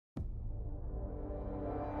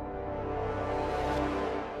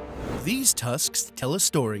These tusks tell a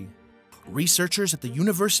story. Researchers at the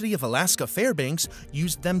University of Alaska Fairbanks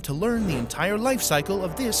used them to learn the entire life cycle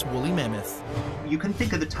of this woolly mammoth. You can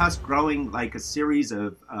think of the tusk growing like a series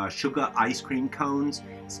of sugar ice cream cones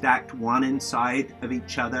stacked one inside of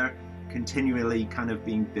each other, continually kind of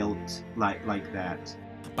being built like that.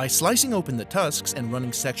 By slicing open the tusks and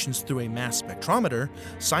running sections through a mass spectrometer,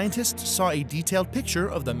 scientists saw a detailed picture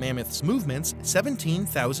of the mammoth's movements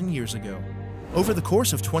 17,000 years ago. Over the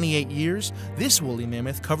course of 28 years, this woolly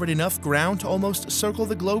mammoth covered enough ground to almost circle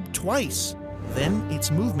the globe twice. Then its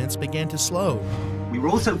movements began to slow. We were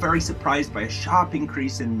also very surprised by a sharp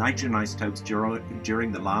increase in nitrogen isotopes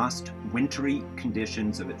during the last wintry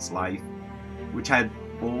conditions of its life, which had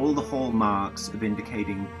all the hallmarks of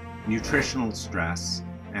indicating nutritional stress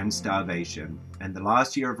and starvation. And the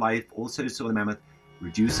last year of life also saw the mammoth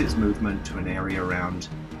reduce its movement to an area around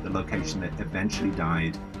the location that eventually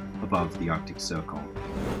died above the Arctic Circle.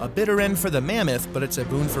 A bitter end for the mammoth, but it's a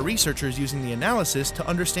boon for researchers using the analysis to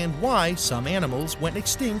understand why some animals went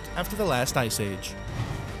extinct after the last ice age.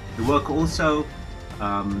 The work also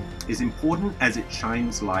is important as it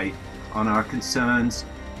shines light on our concerns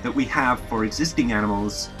that we have for existing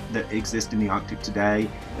animals that exist in the Arctic today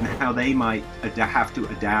and how they might have to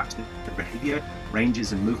adapt their behavior,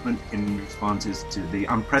 ranges and movement in responses to the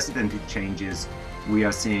unprecedented changes we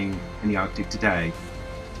are seeing in the Arctic today.